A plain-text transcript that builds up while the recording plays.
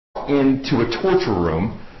into a torture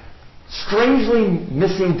room, strangely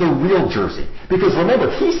missing the real Jersey. Because remember,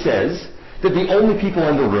 he says that the only people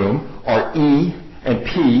in the room are E and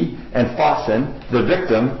P and Fossen, the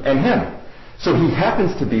victim, and him. So he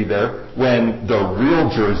happens to be there when the real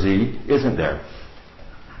Jersey isn't there.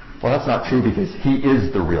 Well, that's not true because he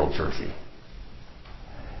is the real Jersey.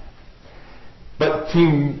 But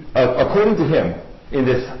according to him, in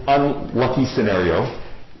this unlucky scenario,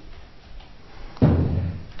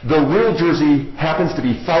 the real Jersey happens to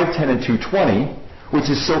be 5'10 and 220, which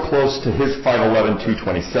is so close to his 5'11,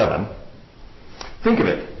 227. Think of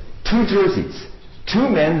it. Two Jerseys. Two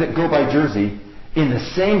men that go by Jersey in the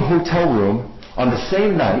same hotel room on the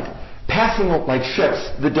same night, passing like ships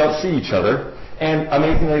that don't see each other, and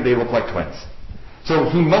amazingly they look like twins. So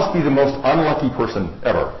he must be the most unlucky person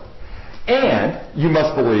ever. And you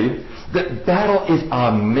must believe that Battle is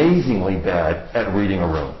amazingly bad at reading a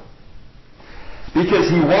room. Because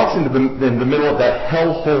he walks in the middle of that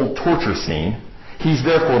hellhole torture scene, he's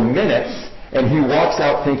there for minutes, and he walks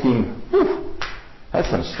out thinking, whew, that's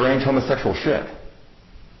some strange homosexual shit.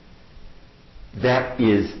 That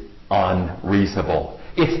is unreasonable.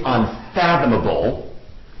 It's unfathomable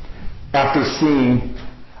after seeing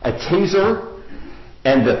a taser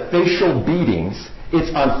and the facial beatings. It's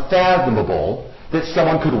unfathomable that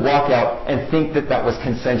someone could walk out and think that that was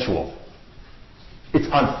consensual. It's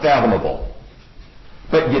unfathomable.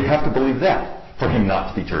 But you'd have to believe that for him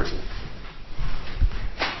not to be Jersey.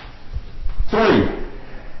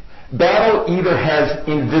 3, Battle either has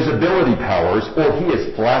invisibility powers or he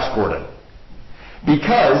is Flash Gordon.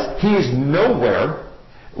 Because he is nowhere,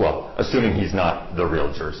 well, assuming he's not the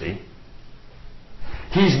real Jersey,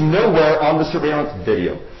 he's nowhere on the surveillance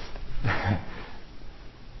video.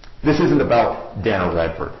 This isn't about Dana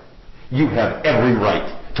Radford. You have every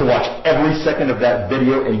right to watch every second of that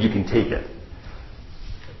video and you can take it.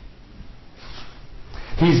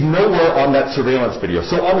 He's nowhere on that surveillance video.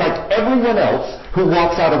 So unlike everyone else who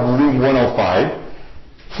walks out of room 105,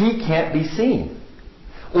 he can't be seen.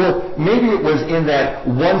 Or maybe it was in that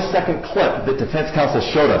 1 second clip that defense counsel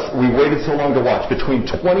showed us. We waited so long to watch between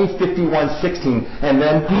 20:51:16 and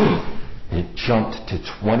then it jumped to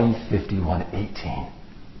 20:51:18.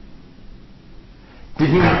 Did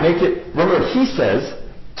he make it? Remember, he says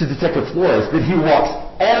to Detective Flores that he walks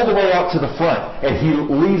all the way out to the front and he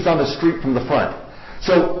leaves on the street from the front.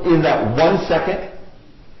 So in that 1 second,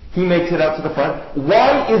 he makes it out to the front.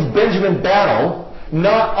 Why is Benjamin Battle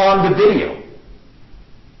not on the video?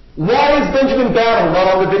 Why is Benjamin Battle not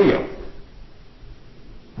on the video?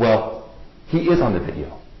 Well, he is on the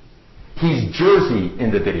video. He's Jersey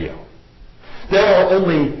in the video. There are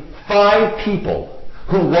only 5 people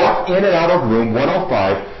who walk in and out of room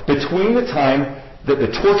 105 between the time that the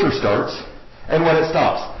torture starts and when it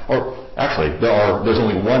stops. Or actually, there's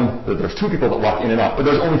only one. There's 2 people that walk in and out, but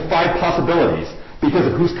there's only 5 possibilities because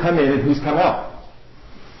of who's come in and who's come out.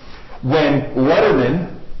 When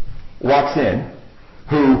Letterman walks in,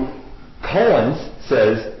 who Collins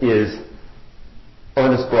says is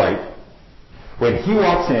Ernest Bright, when he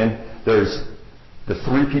walks in, there's the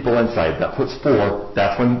 3 people inside. That puts 4.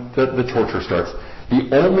 That's when the torture starts. The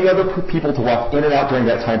only other people to walk in and out during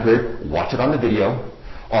that time period, watch it on the video,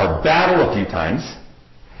 are Battle a few times,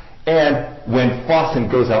 and when Fossen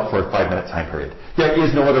goes out for a 5-minute time period. There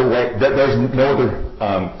is no other way. There's no other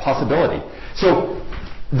possibility. So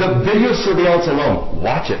the video surveillance alone,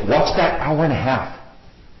 watch it. Watch that hour and a half.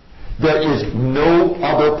 There is no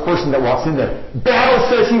other person that walks in there. Battle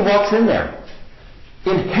says he walks in there.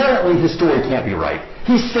 Inherently, his story can't be right.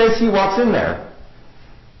 He says he walks in there.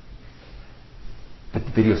 But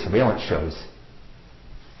the video surveillance shows,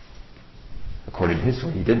 according to his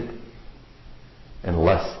story, he didn't.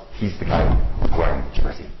 Unless he's the guy wearing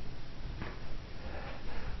Jersey.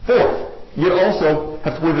 4th, you also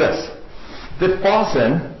have to believe this, that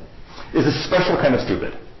Fossen is a special kind of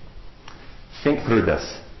stupid. Think through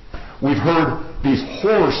this. We've heard these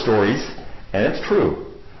horror stories, and it's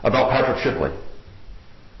true, about Patrick Shipley.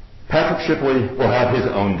 Patrick Shipley will have his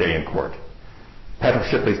own day in court. Patrick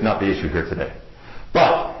Shipley's not the issue here today.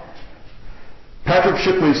 But Patrick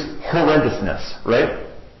Shipley's horrendousness, right?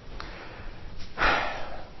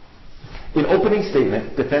 In opening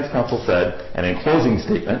statement, defense counsel said, and in closing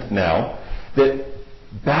statement now, that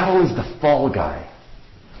Battle is the fall guy.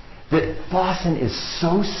 That Fossen is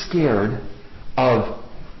so scared of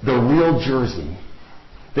the real Jersey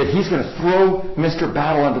that he's going to throw Mr.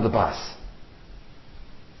 Battle under the bus.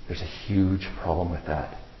 There's a huge problem with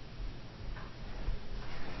that.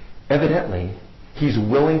 Evidently, he's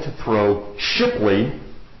willing to throw Shipley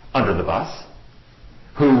under the bus,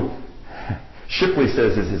 who Shipley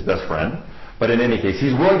says is his best friend, But in any case,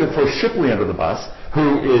 he's willing to throw Shipley under the bus,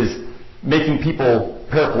 who is making people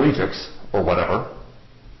paraplegics or whatever.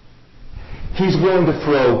 He's willing to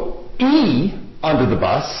throw E under the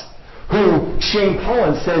bus, who Shane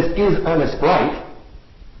Collins says is Ernest Bright.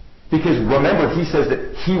 Because remember, he says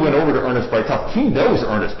that he went over to Ernest Bright's house. He knows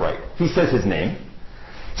Ernest Bright. He says his name.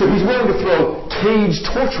 So he's willing to throw cage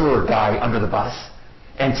torturer guy under the bus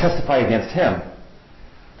and testify against him.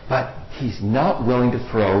 But he's not willing to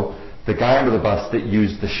throw the guy under the bus that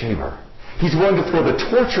used the shaver. He's willing to throw the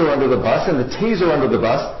torturer under the bus and the taser under the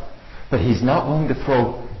bus, but he's not willing to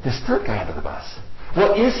throw this third guy under the bus.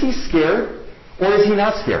 Well, is he scared or is he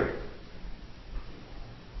not scared?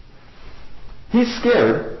 He's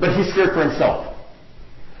scared, but he's scared for himself.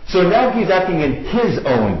 So now he's acting in his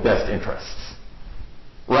own best interests,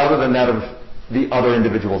 rather than that of the other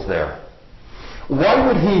individuals there. Why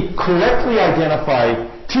would he correctly identify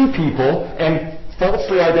two people and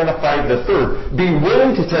falsely identify the third, be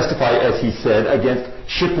willing to testify, as he said, against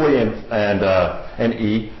Shipley and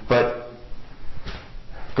E, but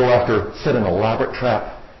go after, set an elaborate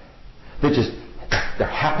trap that just, there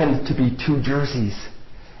happened to be two jerseys.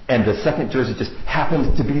 And the second jersey just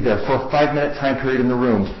happened to be there for a 5-minute time period in the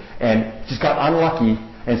room and just got unlucky.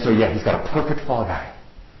 And so, yeah, he's got a perfect fall guy.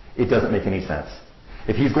 It doesn't make any sense.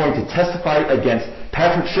 If he's going to testify against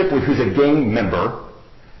Patrick Shipley, who's a gang member,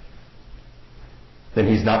 then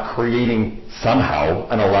he's not creating somehow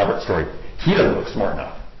an elaborate story. He doesn't look smart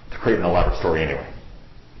enough to create an elaborate story anyway.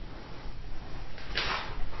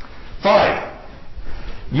 5,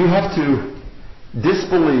 you have to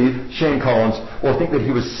disbelieve Shane Collins or think that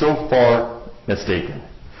he was so far mistaken.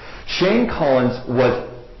 Shane Collins was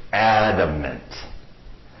adamant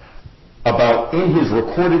about, in his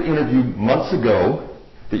recorded interview months ago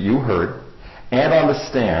that you heard, and on the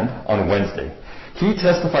stand on Wednesday, he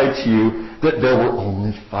testified to you that there were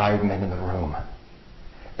only 5 men in the room,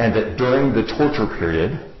 and that during the torture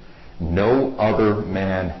period, no other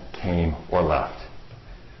man came or left.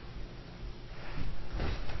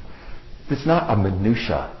 It's not a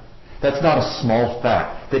minutia. That's not a small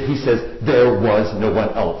fact that he says there was no one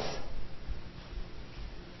else.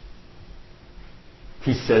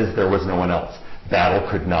 He says there was no one else. Battle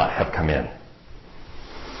could not have come in.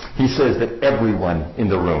 He says that everyone in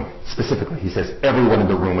the room, specifically, he says everyone in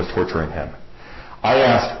the room was torturing him. I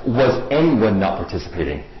asked, was anyone not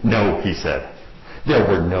participating? No, he said. There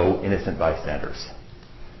were no innocent bystanders.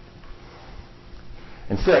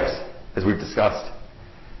 And 6, as we've discussed,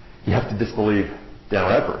 you have to disbelieve Dan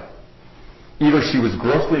Radford. Either she was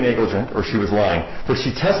grossly negligent or she was lying, for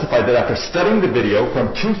she testified that after studying the video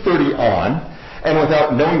from 2:30 on, and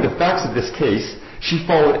without knowing the facts of this case, she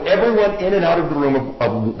followed everyone in and out of the room of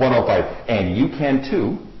 105. And you can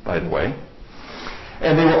too, by the way.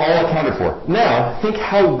 And they were all accounted for. Now, think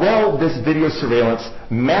how well this video surveillance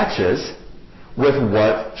matches with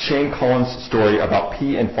what Shane Collins' story about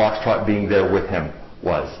P and Foxtrot being there with him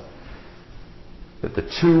was. That the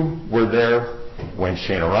two were there when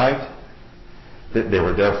Shane arrived, that they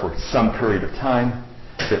were there for some period of time,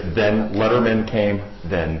 that then Letterman came,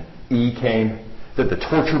 then E came, that the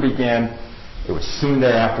torture began. It was soon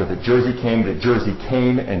thereafter that Jersey came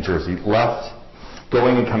and Jersey left,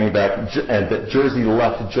 going and coming back, and that Jersey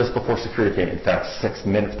left just before security came, in fact 6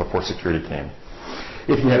 minutes before security came.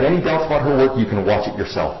 If you have any doubts about her work, you can watch it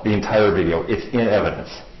yourself, the entire video. It's in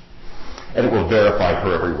evidence, and it will verify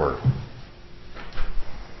her every word.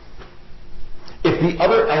 If the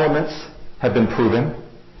other elements have been proven,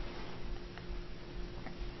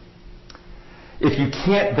 if you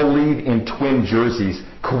can't believe in twin jerseys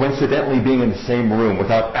coincidentally being in the same room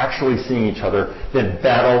without actually seeing each other, then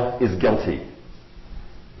Battle is guilty.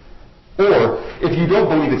 Or if you don't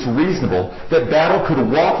believe it's reasonable that Battle could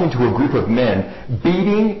walk into a group of men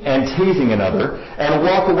beating and tasing another and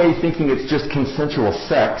walk away thinking it's just consensual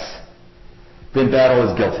sex, then Battle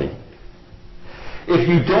is guilty. If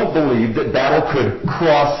you don't believe that Battle could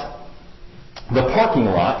cross the parking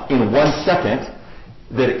lot in 1 second,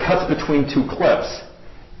 that it cuts between two clips,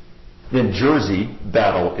 then Jersey,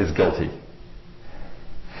 Battle, is guilty.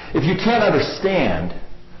 If you can't understand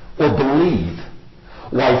or believe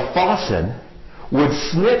why Fossen would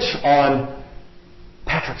snitch on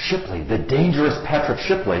Patrick Shipley, the dangerous Patrick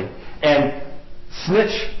Shipley, and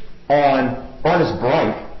snitch on Ernest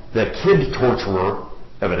Bright, the kid torturer,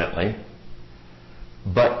 evidently,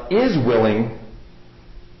 but is willing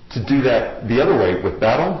to do that the other way with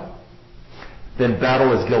Battle, then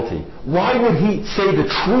Battle is guilty. Why would he say the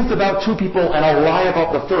truth about two people and a lie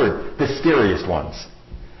about the third, the scariest ones?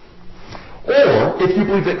 Or if you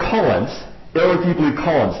believe that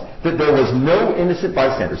that there was no innocent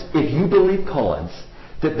bystanders, if you believe Collins,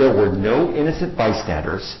 that there were no innocent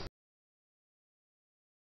bystanders,